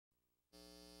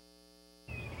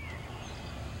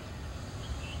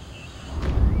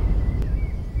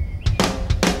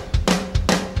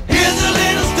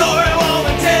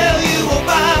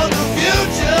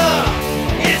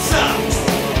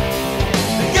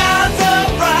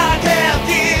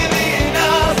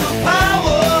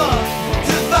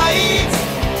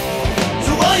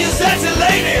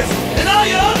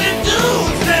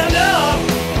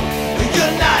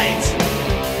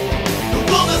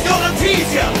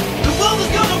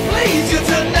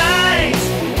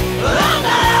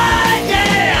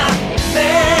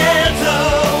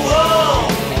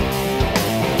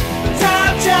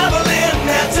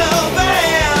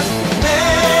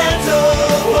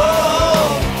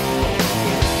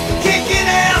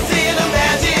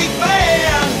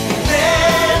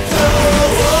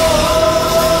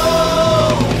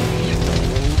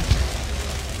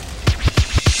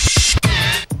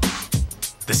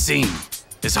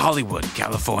Hollywood,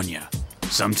 California,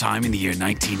 sometime in the year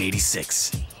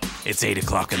 1986. It's 8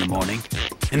 o'clock in the morning,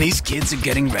 and these kids are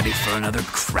getting ready for another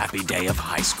crappy day of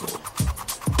high school.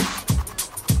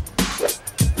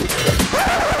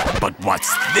 But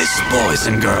what's this, boys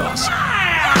and girls?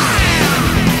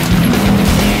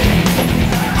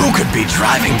 Who could be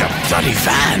driving the bloody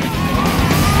van?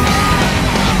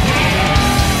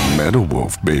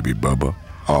 Metalwulf, baby bubba.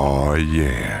 Oh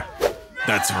yeah.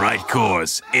 That's right,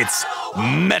 Coors. It's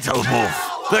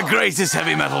Metalwulf, the greatest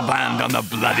heavy metal band on the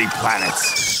bloody planet.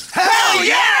 Hell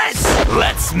yes!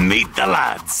 Let's meet the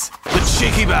lads. The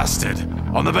cheeky bastard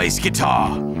on the bass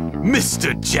guitar,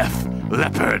 Mr. Jeff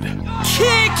Leppard.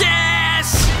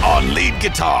 Kick-ass! On lead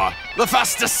guitar, the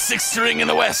fastest six-string in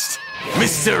the West,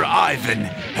 Mr. Ivan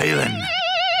Halen.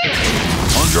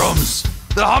 On drums,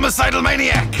 the homicidal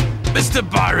maniac, Mr.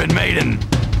 Byron Maiden.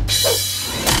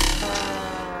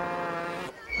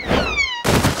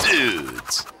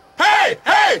 Dudes. Hey,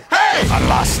 hey, hey! On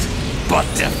last, but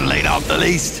definitely not the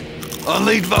least, on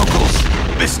lead vocals,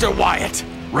 Mr. Wyatt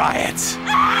Riot.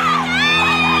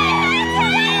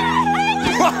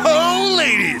 Whoa,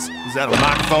 ladies! Is that a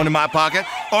microphone in my pocket,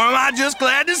 or am I just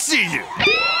glad to see you?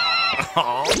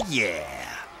 Oh, yeah.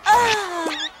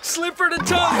 Slip her the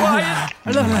tongue, Wyatt.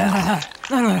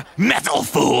 Metal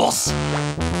fools!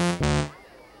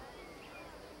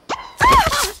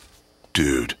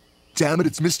 Dude. Damn it,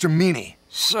 it's Mr. Meanie.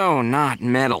 So not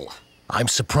metal. I'm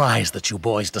surprised that you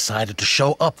boys decided to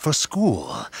show up for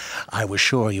school. I was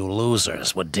sure you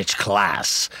losers would ditch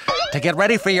class to get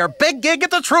ready for your big gig at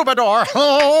the Troubadour.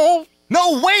 Oh!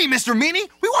 No way, Mr. Meanie!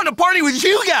 We want to party with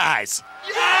you guys!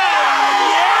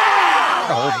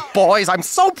 Oh, boys, I'm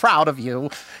so proud of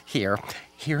you.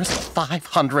 Here's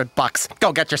 $500.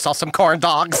 Go get yourself some corn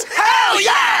dogs. Hell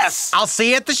yes! I'll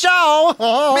see you at the show.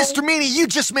 Oh. Mr. Meanie, you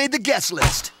just made the guest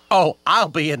list. Oh, I'll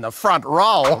be in the front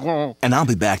row. And I'll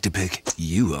be back to pick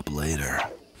you up later.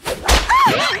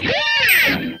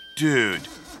 Dude.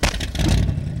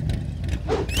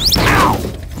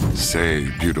 Say,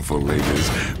 beautiful ladies,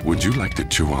 would you like to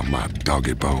chew on my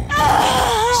doggy bone?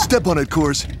 Step on it,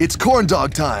 Coors. It's corn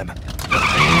dog time.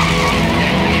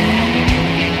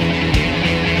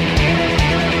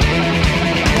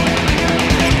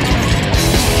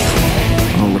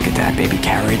 Oh, look at that baby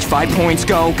carriage. 5 points.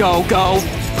 Go, go, go.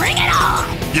 Bring it on!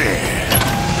 Yeah.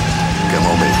 Come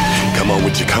on, baby. Come on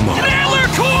with you. Come on. Nail her,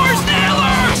 Coors! Nail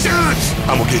her! Shoot!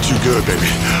 I'm gonna get you good, baby.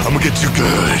 I'm gonna get you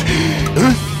good.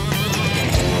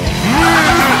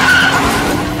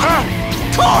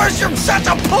 Coors, you're such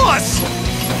a puss!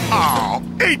 Oh,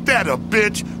 ain't that a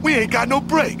bitch? We ain't got no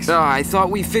brakes. Oh, I thought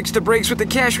we fixed the brakes with the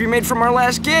cash we made from our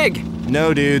last gig.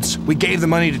 No, dudes. We gave the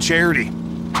money to charity.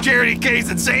 Charity K's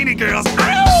and Zany Girls.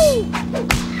 Ow!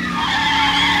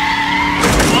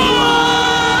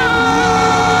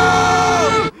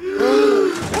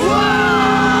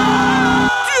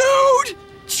 Dude!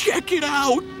 Check it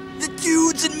out! The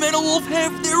dudes in Metalwulf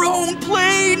have their own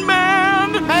plane,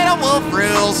 man! Metalwulf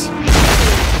rules.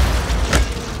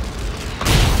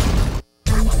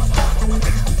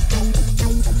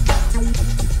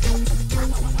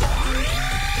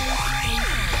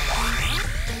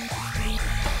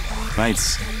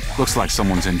 Mates, looks like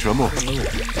someone's in trouble.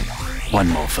 One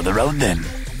more for the road, then.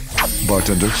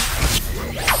 Bartender.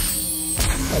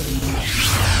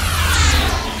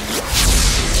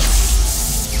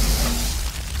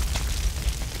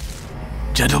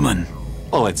 Gentlemen,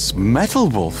 well, it's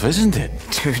Metalwulf, isn't it?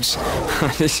 Dudes,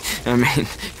 I mean,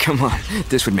 come on.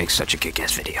 This would make such a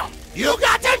kick-ass video. You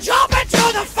got to jump into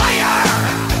the fire!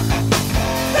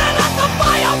 Then let the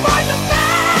fire burn the face!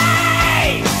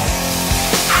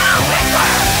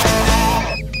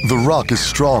 The rock is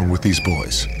strong with these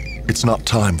boys. It's not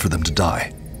time for them to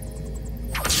die.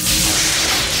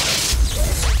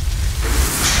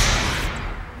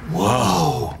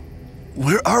 Whoa!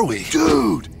 Where are we?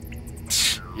 Dude!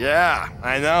 Yeah,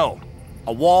 I know.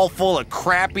 A wall full of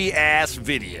crappy-ass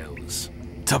videos.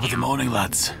 Top of the morning,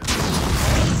 lads.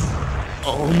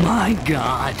 Oh my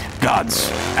god. Gods,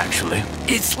 actually.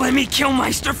 It's Lemmy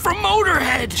Killmeister from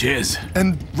Motorhead! Cheers.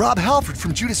 And Rob Halford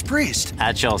from Judas Priest.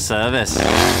 At your service.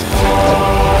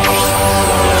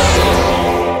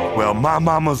 Well, my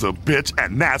mama's a bitch,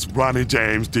 and that's Ronnie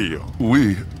James Dio.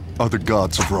 We are the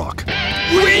gods of rock.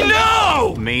 We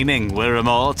know! Meaning we're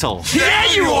immortal. Yeah,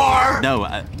 you are!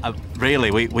 No,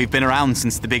 really, we've been around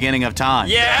since the beginning of time.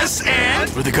 Yes, and?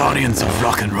 We're the guardians of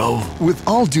rock and roll. With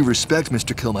all due respect,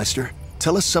 Mr. Killmeister,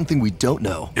 tell us something we don't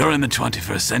know. You're in the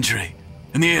 21st century,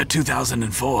 in the year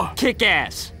 2004.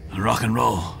 Kick-ass. And rock and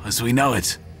roll, as we know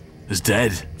it, is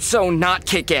dead. So not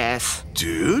kick-ass.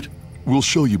 Dude? We'll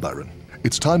show you, Byron.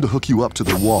 It's time to hook you up to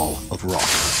the wall of rock.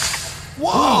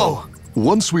 Whoa!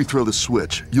 Once we throw the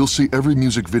switch, you'll see every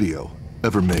music video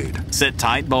ever made. Sit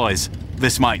tight, boys.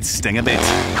 This might sting a bit.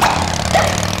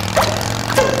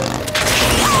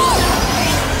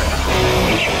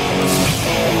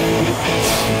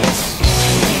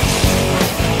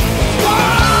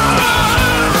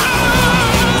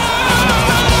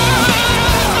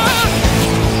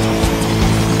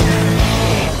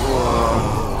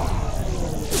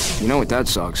 You know what that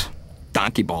sucks?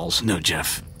 Donkey balls. No,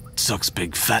 Jeff. Sucks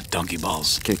big fat donkey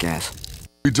balls. Kick ass.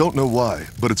 We don't know why,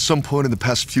 but at some point in the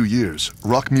past few years,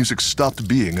 rock music stopped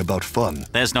being about fun.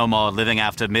 There's no more living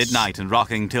after midnight and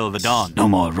rocking till the dawn. No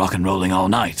more rock and rolling all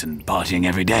night and partying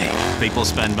every day. People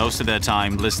spend most of their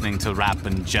time listening to rap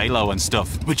and J-Lo and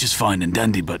stuff. Which is fine and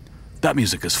dandy, but that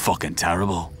music is fucking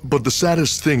terrible. But the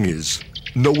saddest thing is,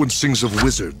 no one sings of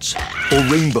wizards, or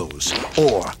rainbows,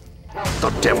 or the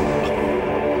devil.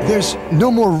 There's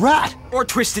no more rat. Or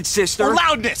Twisted Sister. Or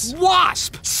Loudness.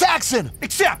 Wasp. Saxon.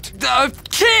 Except.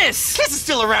 Kiss. Kiss is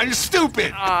still around, you're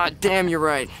stupid. Damn, you're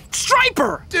right.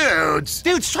 Striper. Dudes.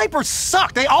 Dude, Stripers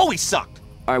suck. They always sucked.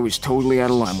 I was totally out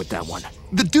of line with that one.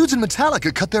 The dudes in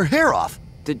Metallica cut their hair off.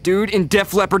 The dude in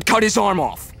Def Leppard cut his arm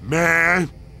off. Man,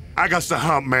 I got to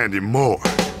hump Mandy more.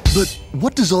 But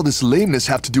what does all this lameness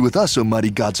have to do with us, oh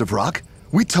mighty gods of rock?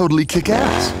 We totally kick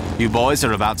ass. You boys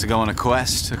are about to go on a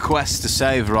quest to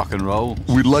save rock and roll.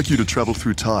 We'd like you to travel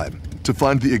through time to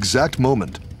find the exact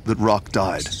moment that rock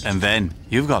died. And then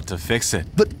you've got to fix it.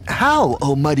 But how,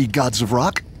 oh mighty gods of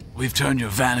rock? We've turned your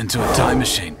van into a time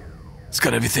machine. It's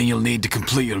got everything you'll need to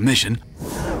complete your mission.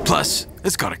 Plus,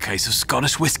 it's got a case of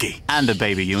Scottish whiskey. And a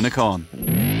baby unicorn.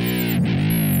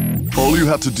 All you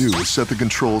have to do is set the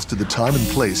controls to the time and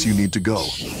place you need to go.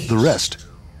 The rest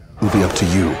will be up to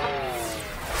you.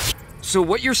 So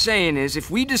what you're saying is, if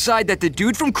we decide that the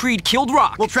dude from Creed killed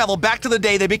Rock, We'll travel back to the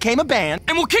day they became a band.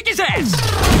 and we'll kick his ass!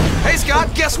 Hey,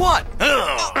 Scott, guess what?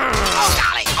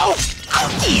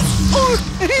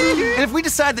 And if we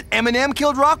decide that Eminem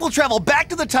killed Rock, we'll travel back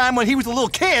to the time when he was a little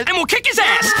kid. And we'll kick his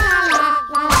ass!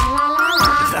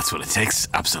 If that's what it takes,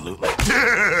 absolutely.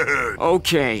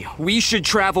 Okay, we should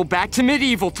travel back to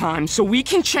medieval times so we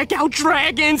can check out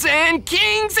dragons and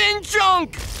kings and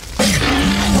junk!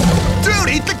 Dude,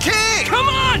 eat the king! Come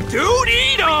on, dude,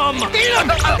 eat 'em! Eat him!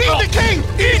 Eat the king!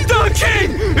 Eat the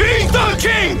king! Eat the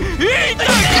king! Eat the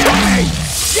king!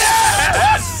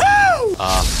 Yes!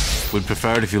 We'd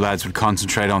prefer it if you lads would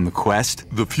concentrate on the quest.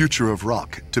 The future of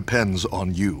rock depends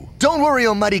on you. Don't worry,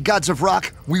 oh mighty gods of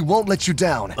rock. We won't let you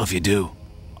down. If you do,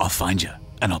 I'll find you,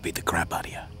 and I'll beat the crap out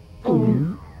of you.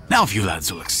 Now, if you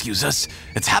lads will excuse us,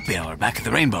 it's happy hour back at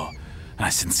the Rainbow. And I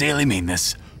sincerely mean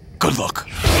this. Good luck.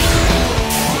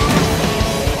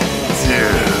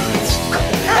 Dudes.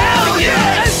 Hell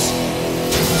yes!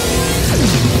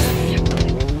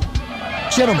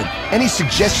 Gentlemen, any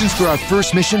suggestions for our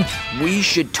first mission? We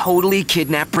should totally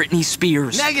kidnap Britney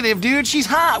Spears. Negative, dude. She's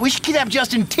hot. We should kidnap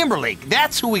Justin Timberlake.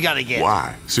 That's who we gotta get.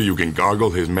 Why? So you can gargle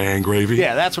his man gravy?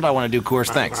 Yeah, that's what I want to do, Coors.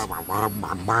 Thanks.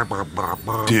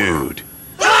 Dude.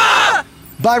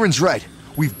 Byron's right.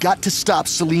 We've got to stop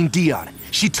Celine Dion.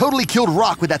 She totally killed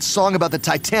rock with that song about the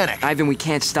Titanic. Ivan, we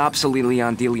can't stop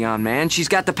Celine Dion, man. She's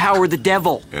got the power of the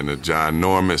devil. And a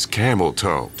ginormous camel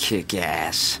toe. Kick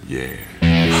ass. Yeah.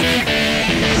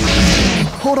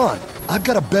 Hold on. I've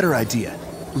got a better idea.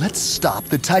 Let's stop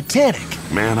the Titanic.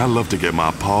 Man, I'd love to get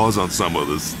my paws on some of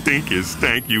the stinkiest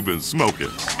stank you've been smoking.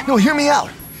 No, hear me out.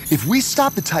 If we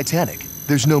stop the Titanic,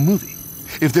 there's no movie.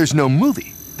 If there's no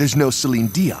movie, there's no Celine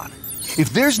Dion.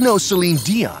 If there's no Celine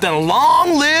Dion, Then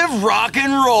long live rock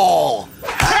and roll!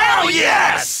 Hell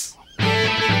yes!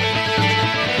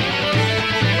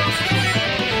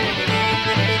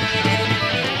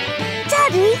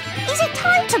 Daddy, is it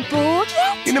time to board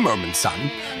yet? In a moment,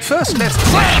 son. First, let's...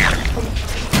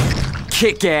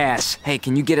 Kick ass. Hey,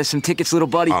 can you get us some tickets, little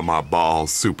buddy? Are my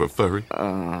balls super furry?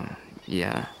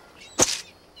 Yeah.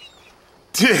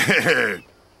 Dude.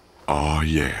 Oh,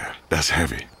 yeah. That's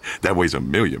heavy. That weighs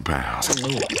 1,000,000 pounds.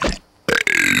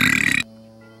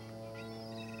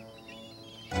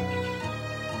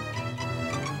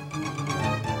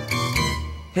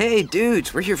 Hey,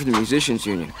 dudes, we're here for the Musicians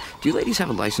Union. Do you ladies have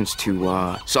a license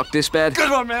to, suck this bad?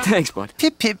 Good one, man. Thanks, bud.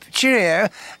 Pip pip, cheerio.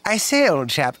 I say, old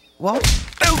chap, what?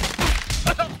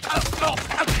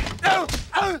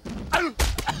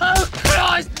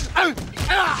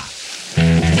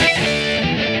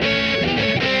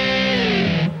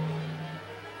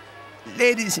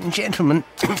 Ladies and gentlemen,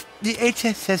 the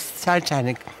HSS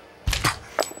Titanic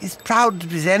is proud to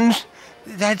present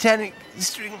the Titanic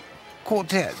String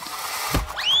Quartet.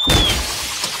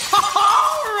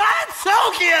 All right,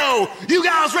 Tokyo! You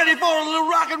guys ready for a little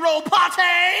rock and roll party?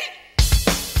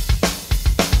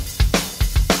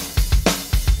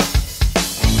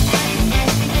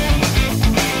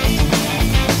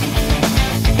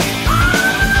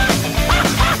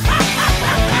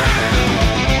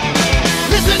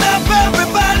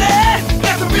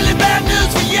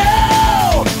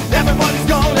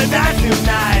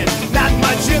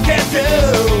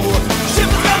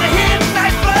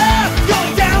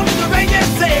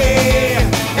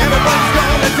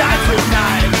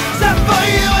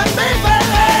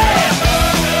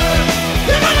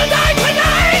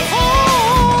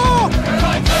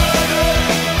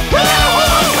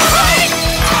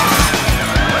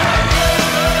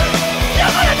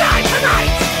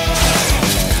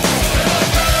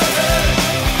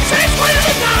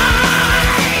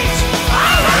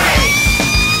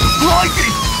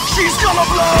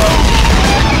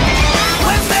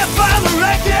 When they find the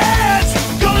wreckage,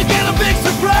 gonna get a big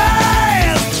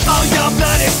surprise. All your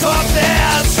bloody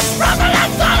corpses, rumble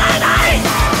and solidate.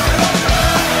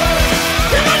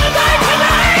 You're gonna die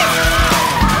tonight.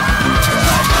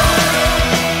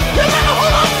 You're gonna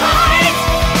hold on tight.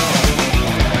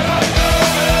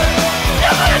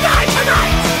 You're gonna die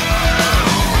tonight.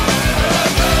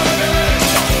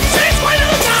 She's going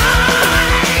to die.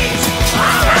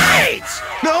 All right.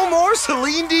 No more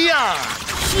Celine Dion.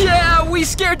 Yeah, we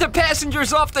scared the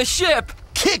passengers off the ship.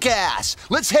 Kick ass!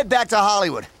 Let's head back to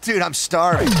Hollywood. Dude, I'm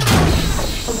starving.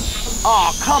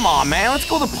 Oh, come on, man. Let's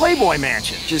go to the Playboy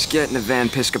Mansion. Just get in the van,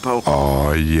 Piscopo.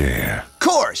 Oh, yeah.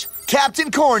 Course, Captain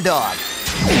Corndog.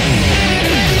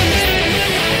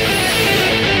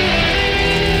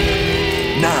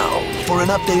 Now, for an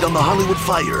update on the Hollywood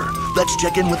fire, let's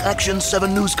check in with Action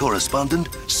 7 News correspondent,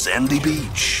 Sandy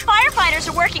Beach. Firefighters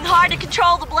are working hard to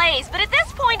control the blaze, but at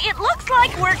this point, it looks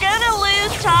like we're gonna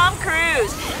lose Tom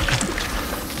Cruise.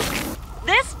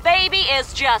 This baby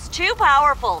is just too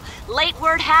powerful. Late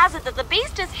word has it that the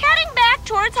beast is heading back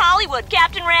towards Hollywood,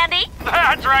 Captain Randy.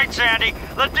 That's right, Sandy.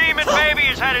 The demon baby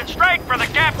is headed straight for the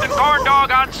Captain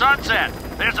Corndog on Sunset.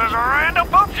 This is Randall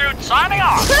Poopshoot signing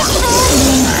off.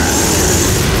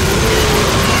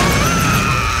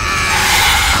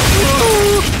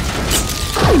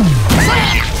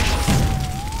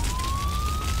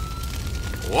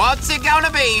 What's it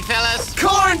gonna be, fellas?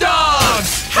 Corn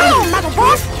dogs! Hello,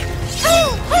 Metalwulf.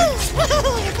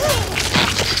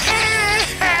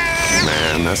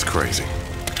 Man, that's crazy.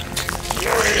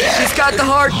 She's got the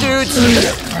heart, dudes.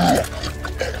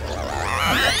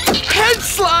 Head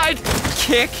slide!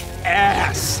 Kick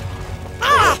ass!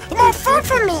 Ah, more food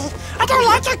for me. I don't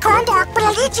like your corn dog, but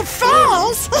I'll eat your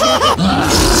face.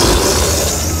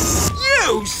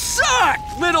 You suck,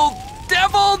 little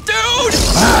devil dude!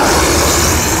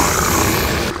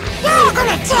 You're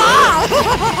gonna die.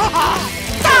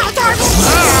 Die, Darby.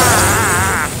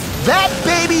 That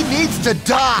baby needs to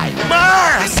die.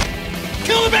 Mars!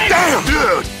 Kill the baby! Damn,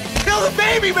 dude! Kill the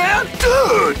baby, man!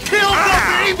 Dude! Kill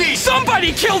the baby!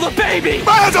 Somebody kill the baby!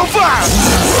 Fire's on fire!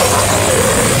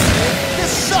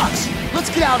 This sucks. Let's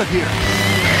get out of here.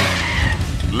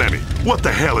 Lenny, what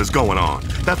the hell is going on?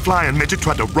 That flying midget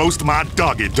tried to roast my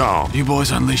doggy dog. You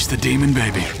boys unleashed the demon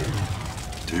baby.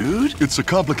 Dude, it's a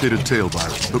complicated tale,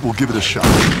 Byron, but we'll give it a shot.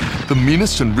 The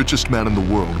meanest and richest man in the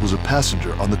world was a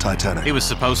passenger on the Titanic. He was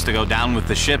supposed to go down with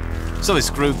the ship, so he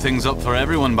screwed things up for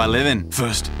everyone by living.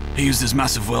 First, he used his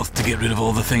massive wealth to get rid of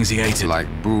all the things he hated. Like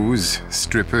booze,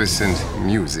 strippers, and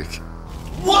music.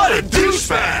 What a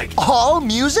douchebag! All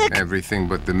music? Everything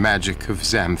but the magic of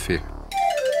Zamfir.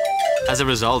 As a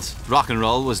result, rock and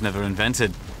roll was never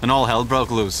invented, and all hell broke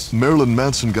loose. Marilyn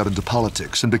Manson got into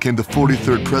politics and became the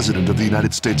 43rd president of the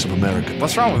United States of America.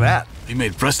 What's wrong with that? He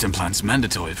made breast implants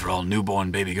mandatory for all newborn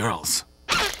baby girls.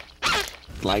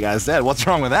 Like I said, what's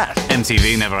wrong with that?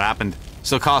 MTV never happened,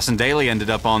 so Carson Daly ended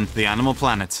up on the Animal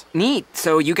Planet. Neat.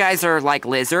 So you guys are like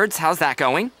lizards? How's that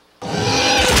going?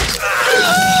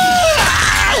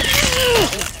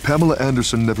 Pamela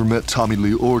Anderson never met Tommy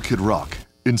Lee or Kid Rock.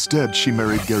 Instead, she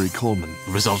married Gary Coleman.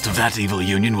 The result of that evil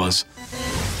union was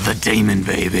the demon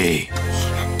baby.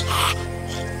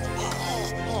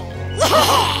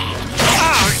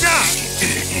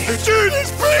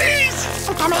 Judas, please!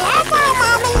 Come here,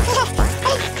 Mommy.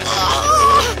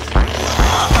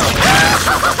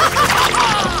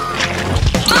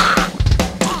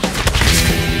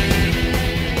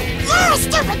 You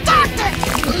stupid doctor!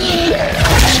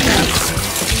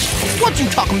 What you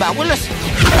talking about, Willis?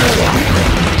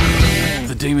 If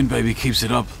the demon baby keeps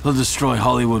it up, he'll destroy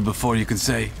Hollywood before you can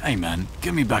say, "Hey man,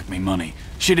 give me back me money.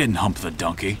 She didn't hump the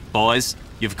donkey." Boys,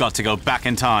 you've got to go back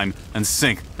in time and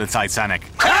sink the Titanic.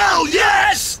 Hell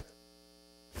yes!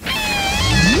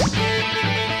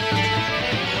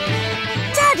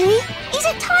 Daddy, is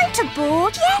it time to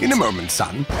board yet? In a moment,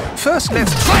 son. First,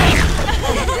 let's...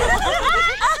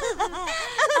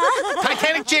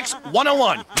 Titanic chicks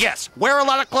 101. Yes, wear a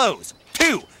lot of clothes.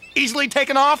 2, easily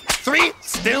taken off. 3,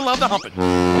 still love the humping.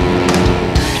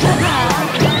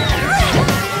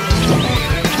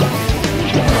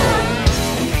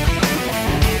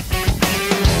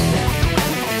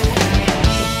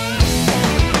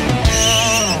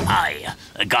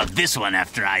 I got this one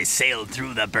after I sailed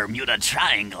through the Bermuda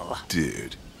Triangle.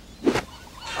 Dude.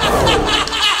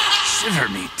 Shiver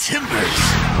me timbers.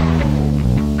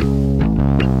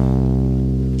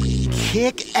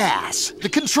 Kick ass. The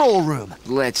control room.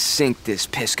 Let's sink this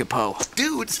Piscopo.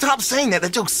 Dude, stop saying that.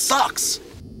 That joke sucks.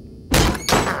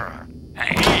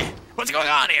 Hey, what's going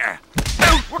on here?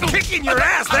 We're kicking your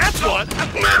ass, that's what!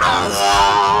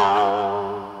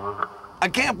 I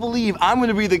can't believe I'm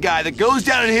gonna be the guy that goes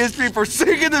down in history for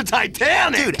sinking the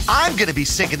Titanic! Dude, I'm gonna be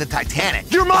sinking the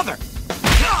Titanic. Your mother!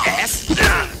 Yes?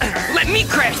 Let me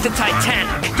crash the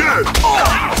Titanic! Dude!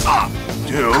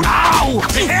 Dude! Ow!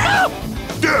 Help!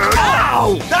 Dude!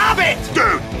 Ow! Stop it!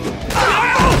 Dude!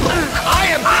 I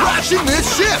am crashing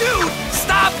this ship! Dude,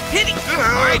 stop hitting!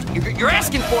 All right, you're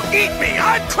asking for it. Eat me!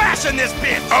 I'm crashing this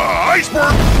bitch!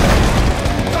 Iceberg!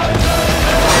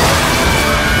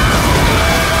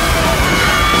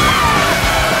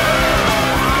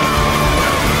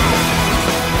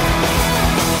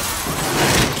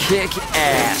 Kick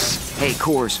ass. Hey,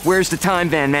 Coors, where's the time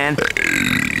van, man?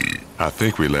 I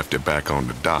think we left it back on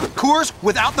the dock. Coors,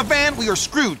 without the van, we are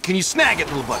screwed. Can you snag it,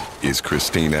 little buddy? Is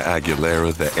Christina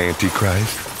Aguilera the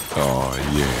Antichrist? Oh,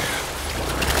 yeah.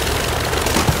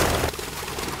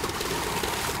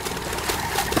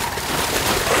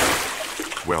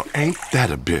 Well, ain't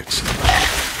that a bitch?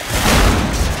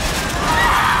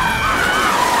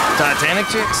 Titanic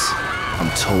chicks? I'm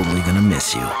totally gonna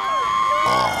miss you.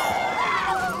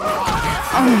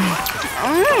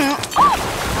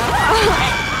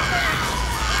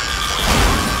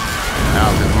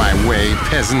 Out of my way,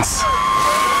 peasants.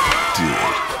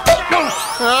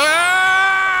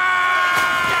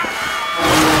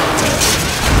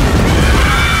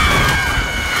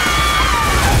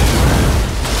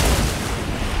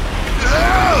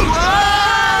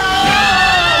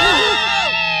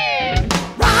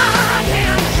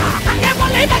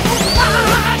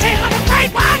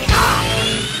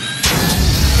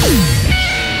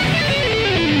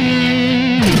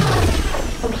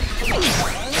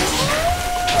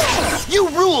 You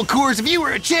rule, Coors. If you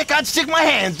were a chick, I'd stick my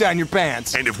hands down your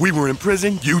pants. And if we were in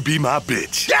prison, you'd be my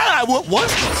bitch. Yeah, I would. What?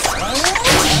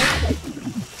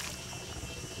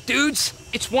 Dudes,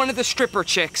 it's one of the stripper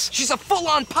chicks. She's a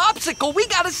full-on popsicle. We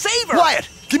gotta save her. Wyatt,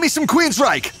 give me some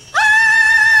Queensryche.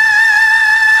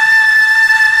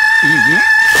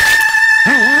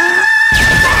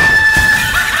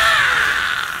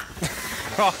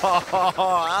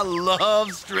 I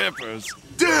love strippers.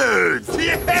 Dude!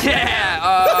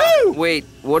 Yeah, wait,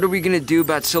 what are we gonna do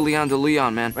about Cillian de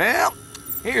Leon, man? Well,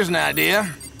 here's an idea.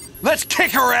 Let's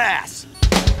kick her ass.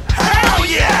 Hell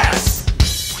yes!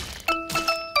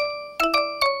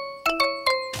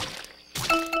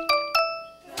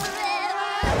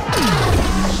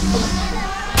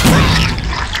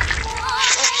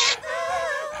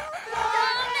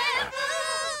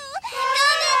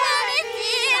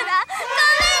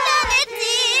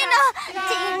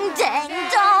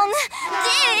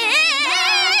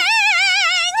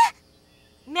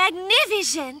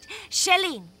 Magnificent!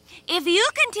 Shailene, if you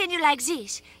continue like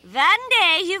this, one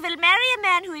day you will marry a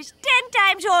man who is 10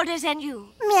 times older than you.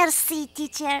 Merci,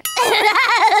 teacher.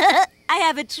 I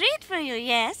have a treat for you,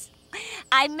 yes?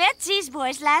 I met these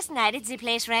boys last night at the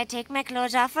place where I take my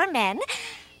clothes off for men.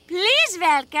 Please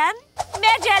welcome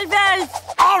Metalwulf.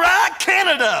 All right,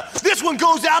 Canada! This one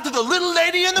goes out to the little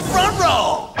lady in the front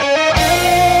row.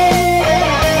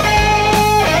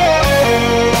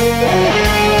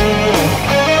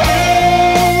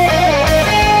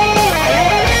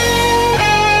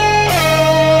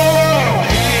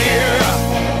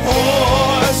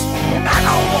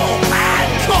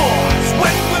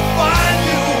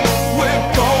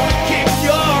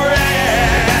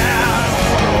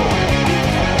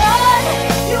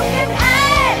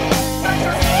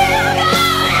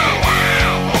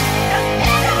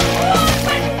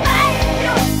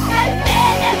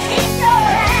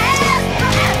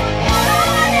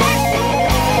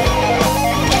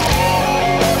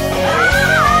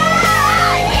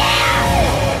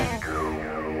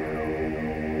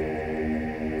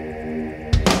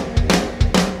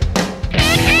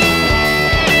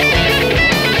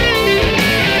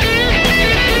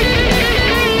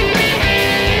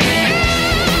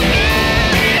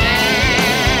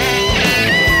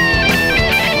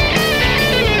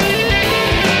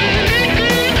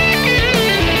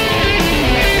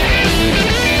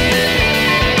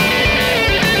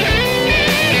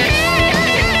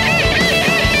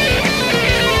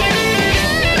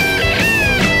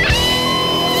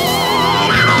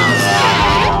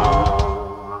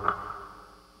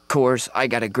 Coors, I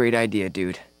got a great idea,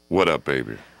 dude. What up,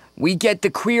 baby? We get the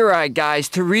Queer Eye guys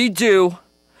to redo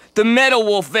the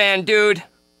Metalwulf van, dude.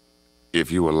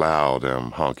 If you allow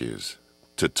them honkies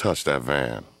to touch that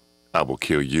van, I will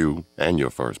kill you and your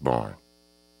firstborn.